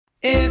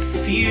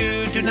If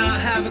you do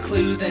not have a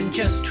clue, then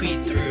just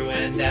tweet through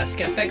and ask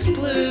FX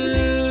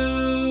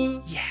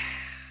Blue. Yeah.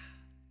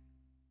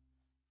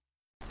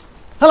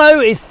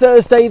 Hello, it's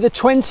Thursday the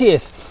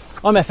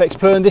 20th. I'm FX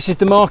Blue and this is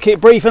the Market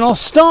Brief, and I'll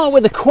start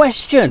with a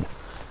question.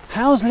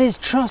 How's Liz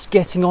Truss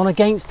getting on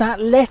against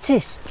that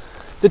lettuce?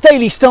 The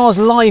Daily Star's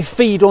live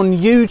feed on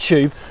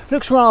YouTube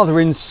looks rather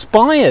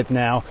inspired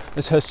now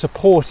as her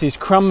support is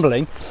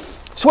crumbling.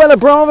 Suella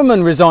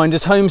Braverman resigned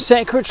as Home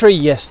Secretary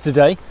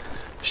yesterday.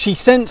 She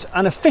sent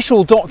an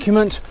official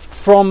document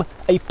from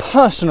a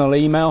personal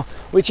email,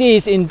 which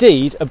is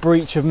indeed a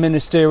breach of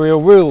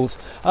ministerial rules.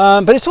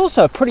 But it's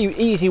also a pretty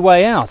easy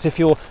way out if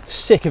you're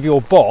sick of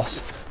your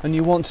boss and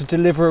you want to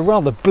deliver a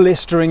rather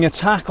blistering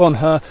attack on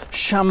her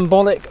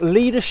shambolic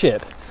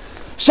leadership.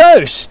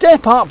 So,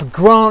 step up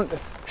Grant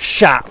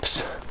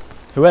Shapps,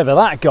 whoever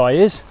that guy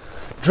is.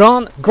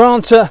 Grant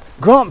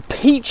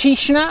Peachy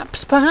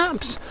Schnaps,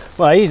 perhaps?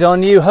 Well, he's our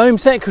new Home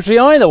Secretary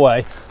either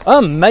way.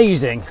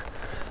 Amazing.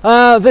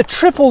 The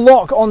triple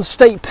lock on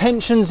state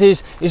pensions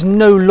is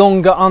no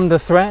longer under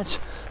threat.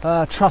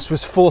 Truss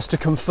was forced to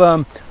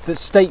confirm that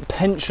state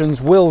pensions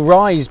will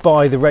rise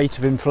by the rate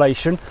of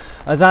inflation,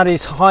 as that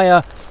is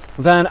higher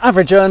than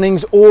average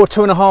earnings or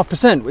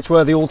 2.5%, which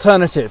were the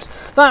alternatives.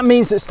 That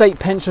means that state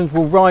pensions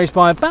will rise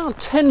by about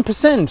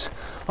 10%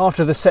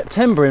 after the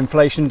September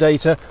inflation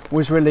data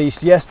was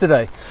released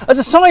yesterday. As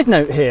a side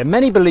note here,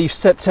 many believe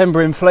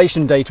September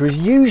inflation data is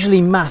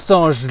usually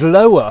massaged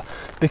lower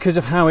because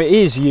of how it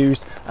is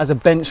used as a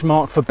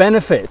benchmark for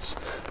benefits.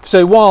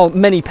 So while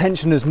many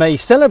pensioners may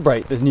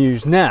celebrate the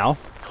news now,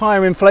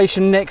 higher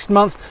inflation next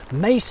month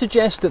may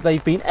suggest that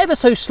they've been ever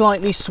so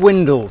slightly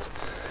swindled.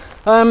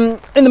 In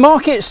the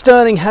market,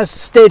 sterling has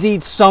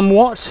steadied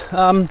somewhat,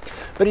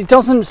 but it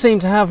doesn't seem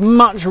to have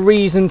much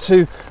reason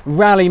to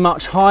rally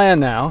much higher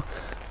now.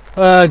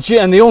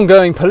 And the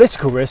ongoing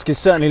political risk is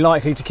certainly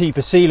likely to keep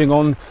a ceiling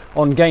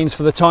on gains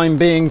for the time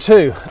being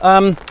too.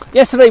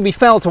 Yesterday we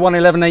fell to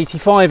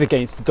 111.85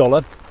 against the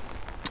dollar.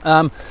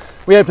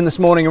 We opened this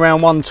morning around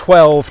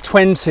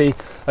 112.20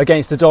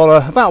 against the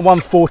dollar, about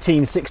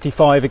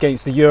 114.65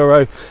 against the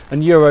euro,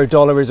 and euro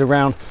dollar is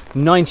around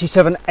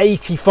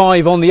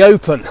 97.85 on the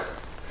open.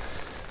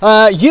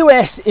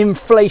 US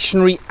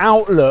inflationary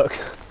outlook,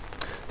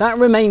 that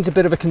remains a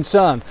bit of a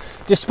concern.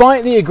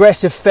 Despite the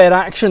aggressive Fed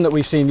action that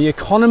we've seen, the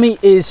economy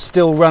is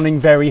still running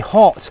very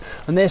hot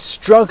and they're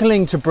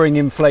struggling to bring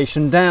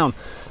inflation down.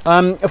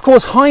 Of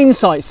course,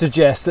 hindsight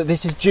suggests that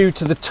this is due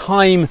to the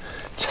time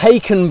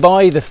taken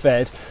by the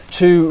Fed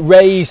to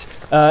raise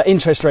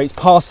interest rates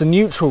past the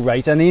neutral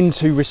rate and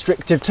into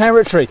restrictive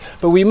territory.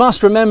 But we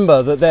must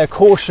remember that their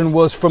caution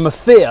was from a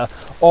fear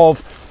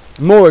of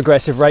more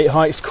aggressive rate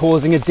hikes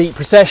causing a deep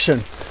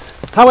recession.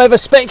 However,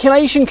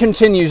 speculation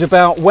continues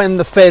about when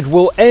the Fed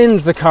will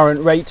end the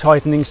current rate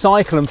tightening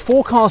cycle, and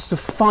forecasts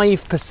of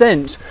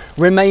 5%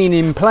 remain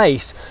in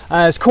place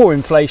as core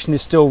inflation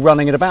is still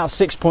running at about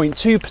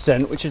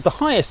 6.2%, which is the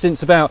highest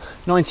since about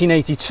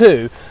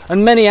 1982,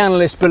 and many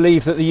analysts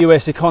believe that the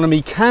US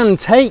economy can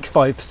take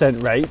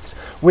 5% rates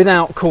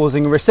without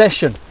causing a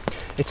recession.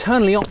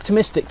 Eternally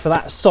optimistic for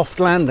that soft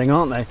landing,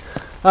 aren't they?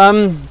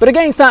 But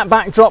against that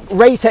backdrop,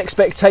 rate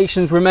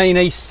expectations remain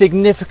a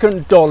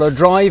significant dollar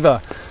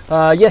driver.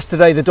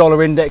 Yesterday the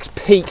dollar index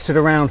peaked at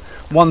around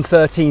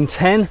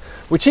 113.10,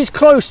 which is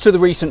close to the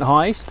recent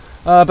highs,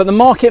 but the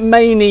market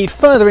may need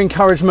further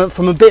encouragement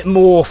from a bit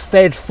more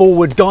Fed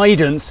forward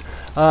guidance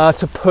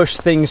to push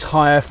things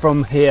higher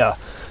from here.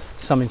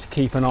 Something to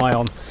keep an eye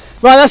on.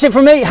 Right, that's it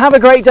from me. Have a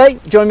great day.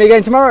 Join me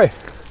again tomorrow.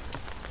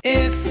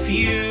 If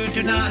you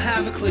do not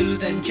have a clue,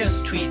 then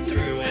just tweet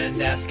through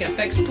and ask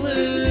FX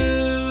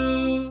Blue.